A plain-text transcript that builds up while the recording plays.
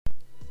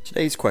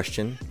Today's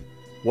question: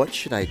 what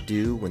should I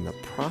do when the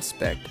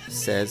prospect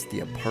says the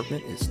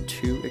apartment is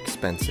too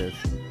expensive?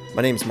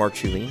 My name is Mark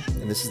Chulin,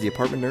 and this is the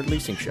Apartment Nerd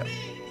Leasing Show.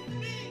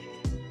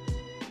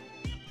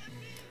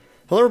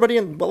 Hello, everybody,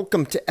 and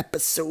welcome to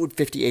episode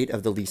 58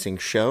 of the Leasing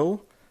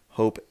Show.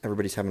 Hope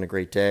everybody's having a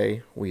great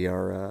day. We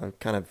are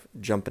kind of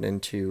jumping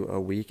into a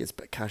week.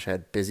 I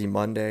had a busy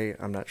Monday.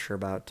 I'm not sure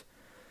about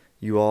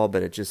you all,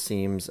 but it just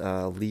seems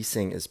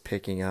leasing is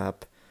picking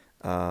up.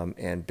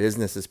 And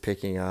business is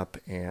picking up,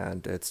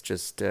 and it's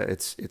just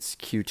it's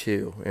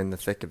Q2 in the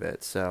thick of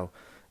it. So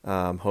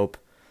hope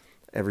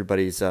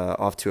everybody's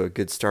off to a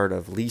good start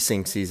of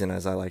leasing season,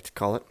 as I like to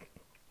call it,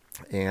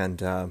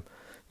 and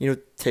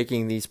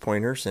taking these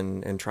pointers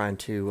and trying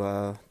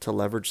to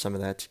leverage some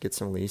of that to get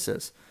some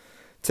leases.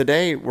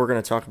 Today we're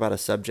going to talk about a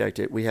subject.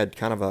 We had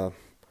kind of a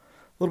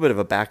little bit of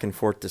a back and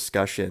forth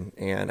discussion,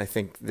 and I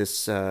think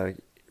this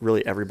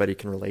really everybody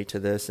can relate to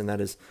this, and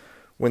that is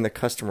when the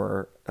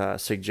customer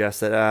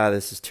suggests that,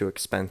 this is too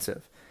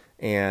expensive.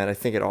 And I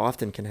think it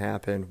often can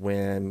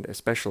happen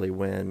especially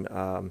when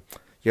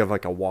you have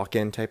like a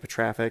walk-in type of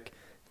traffic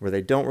where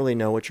they don't really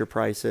know what your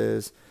price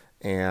is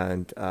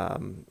and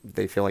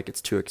they feel like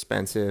it's too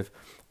expensive.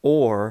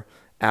 Or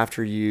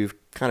after you've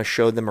kind of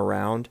showed them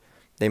around,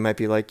 they might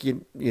be like,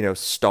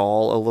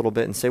 stall a little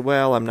bit and say,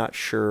 well, I'm not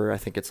sure. I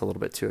think it's a little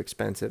bit too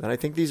expensive. And I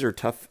think these are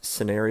tough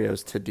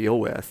scenarios to deal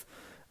with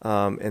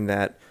in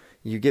that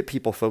you get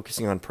people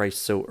focusing on price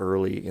so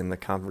early in the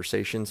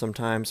conversation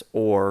sometimes,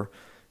 or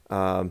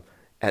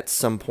at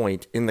some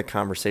point in the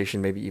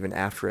conversation, maybe even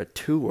after a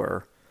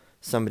tour,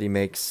 somebody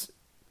makes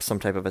some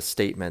type of a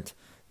statement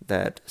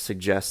that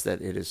suggests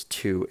that it is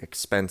too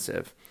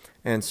expensive.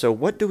 And so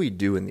what do we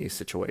do in these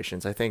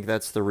situations? I think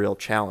that's the real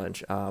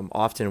challenge.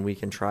 Often we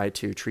can try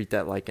to treat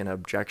that like an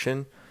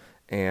objection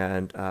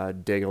and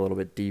dig a little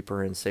bit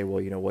deeper and say,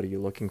 well, what are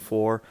you looking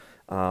for?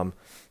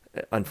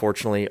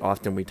 Unfortunately,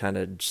 often we kind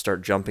of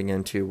start jumping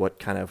into what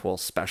kind of,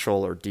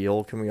 special or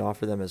deal can we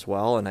offer them as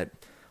well. And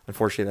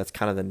unfortunately, that's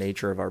kind of the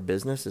nature of our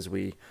business, is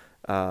we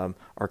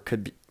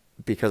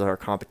because of our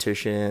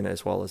competition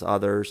as well as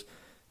others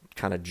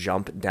kind of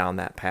jump down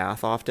that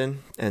path often.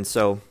 And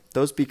so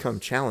those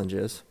become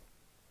challenges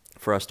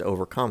for us to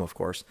overcome, of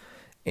course.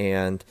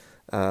 And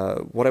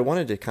what I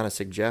wanted to kind of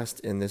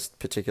suggest in this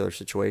particular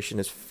situation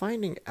is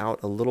finding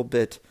out a little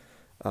bit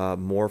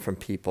more from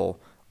people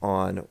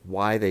on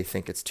why they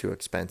think it's too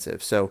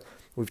expensive. So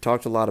we've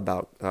talked a lot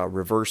about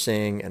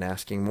reversing and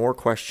asking more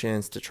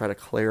questions to try to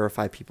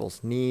clarify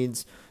people's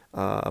needs.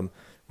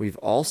 We've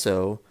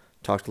also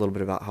talked a little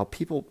bit about how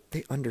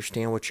they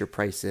understand what your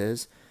price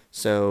is.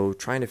 So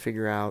trying to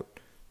figure out,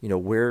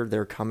 where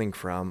they're coming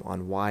from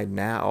on why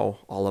now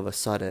all of a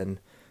sudden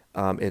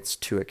it's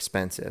too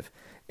expensive.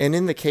 And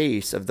in the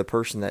case of the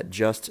person that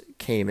just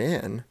came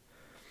in,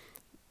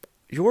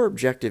 your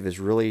objective is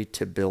really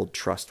to build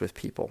trust with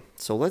people.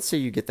 So let's say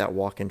you get that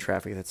walk-in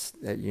traffic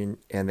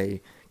and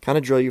they kind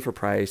of drill you for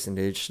price and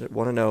they just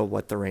want to know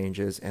what the range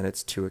is and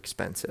it's too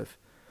expensive.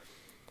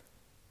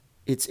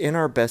 It's in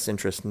our best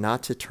interest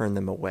not to turn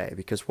them away,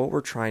 because what we're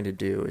trying to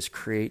do is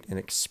create an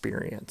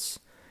experience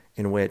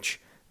in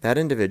which that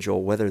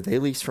individual, whether they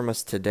lease from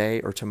us today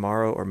or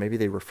tomorrow, or maybe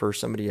they refer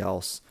somebody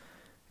else,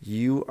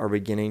 you are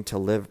beginning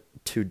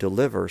to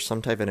deliver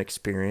some type of an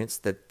experience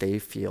that they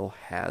feel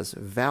has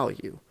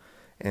value.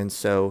 And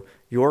so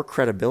your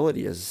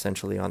credibility is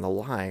essentially on the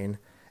line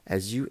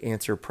as you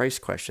answer price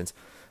questions.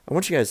 I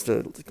want you guys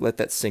to let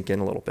that sink in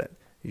a little bit.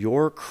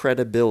 Your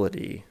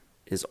credibility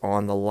is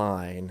on the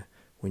line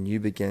when you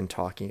begin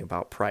talking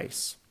about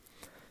price.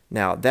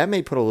 Now, that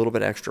may put a little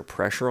bit extra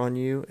pressure on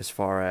you as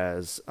far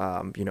as,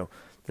 the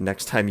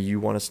next time you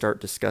want to start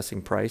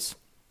discussing price.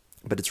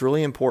 But it's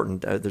really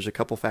important. There's a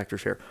couple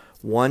factors here.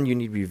 One, you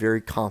need to be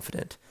very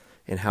confident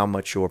in how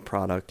much your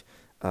product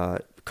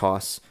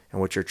costs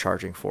and what you're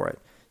charging for it.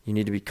 You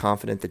need to be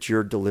confident that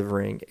you're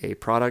delivering a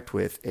product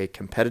with a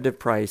competitive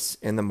price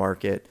in the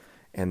market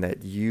and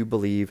that you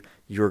believe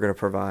you're going to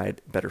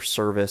provide better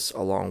service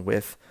along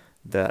with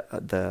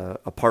the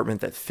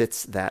apartment that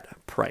fits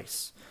that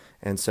price.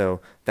 And so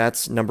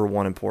that's number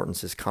one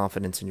importance, is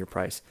confidence in your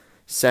price.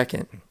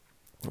 Second,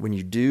 when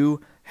you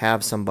do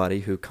have somebody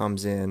who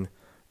comes in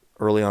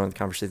early on in the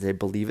conversation, they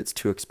believe it's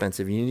too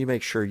expensive, you need to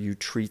make sure you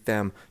treat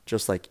them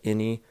just like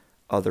any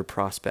other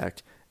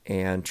prospect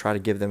and try to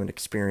give them an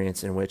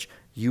experience in which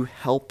you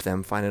help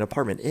them find an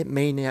apartment. It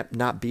may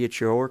not be at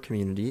your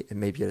community. It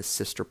may be at a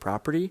sister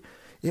property.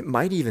 It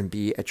might even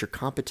be at your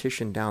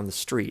competition down the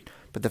street.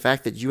 But the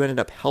fact that you ended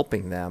up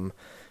helping them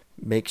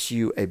makes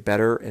you a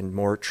better and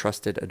more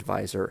trusted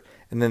advisor.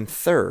 And then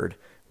third,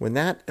 when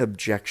that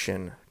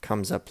objection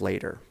comes up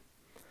later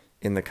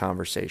in the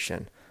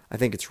conversation, I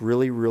think it's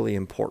really, really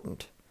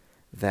important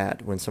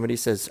that when somebody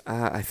says,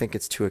 I think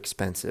it's too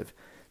expensive,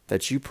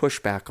 that you push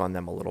back on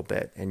them a little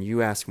bit and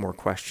you ask more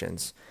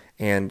questions.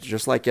 And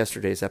just like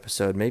yesterday's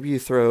episode, maybe you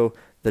throw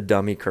the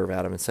dummy curve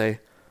at them and say,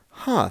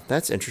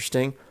 that's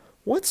interesting.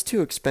 What's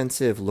too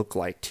expensive look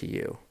like to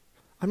you?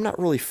 I'm not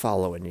really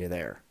following you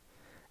there.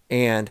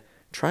 And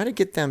try to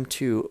get them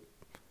to,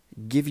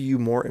 give you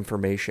more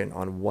information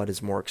on what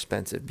is more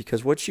expensive,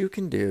 because what you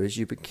can do is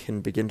you can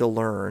begin to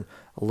learn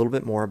a little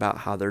bit more about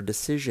how their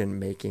decision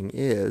making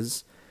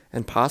is,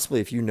 and possibly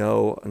if you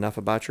know enough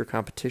about your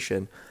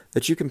competition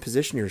that you can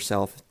position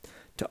yourself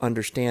to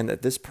understand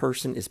that this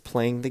person is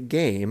playing the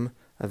game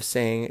of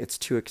saying it's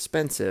too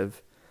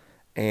expensive,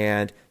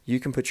 and you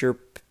can put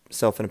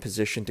yourself in a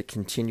position to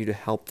continue to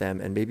help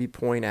them and maybe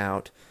point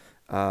out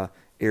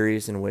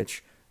areas in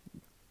which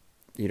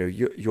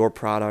your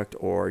product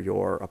or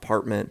your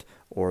apartment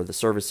or the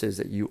services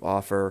that you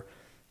offer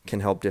can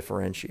help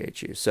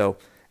differentiate you. So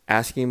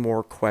asking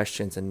more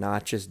questions and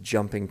not just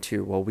jumping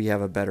to, well, we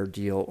have a better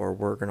deal, or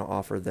we're going to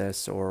offer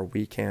this, or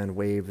we can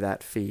waive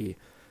that fee,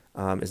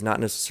 is not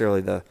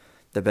necessarily the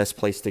best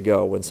place to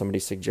go when somebody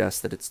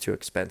suggests that it's too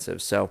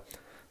expensive. So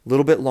a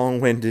little bit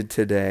long-winded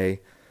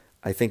today.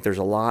 I think there's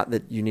a lot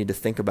that you need to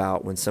think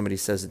about when somebody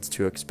says it's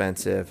too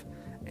expensive.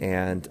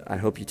 And I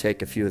hope you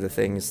take a few of the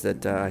things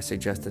that I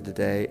suggested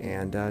today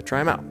and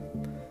try them out.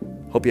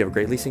 Hope you have a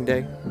great leasing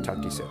day. Talk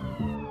to you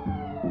soon.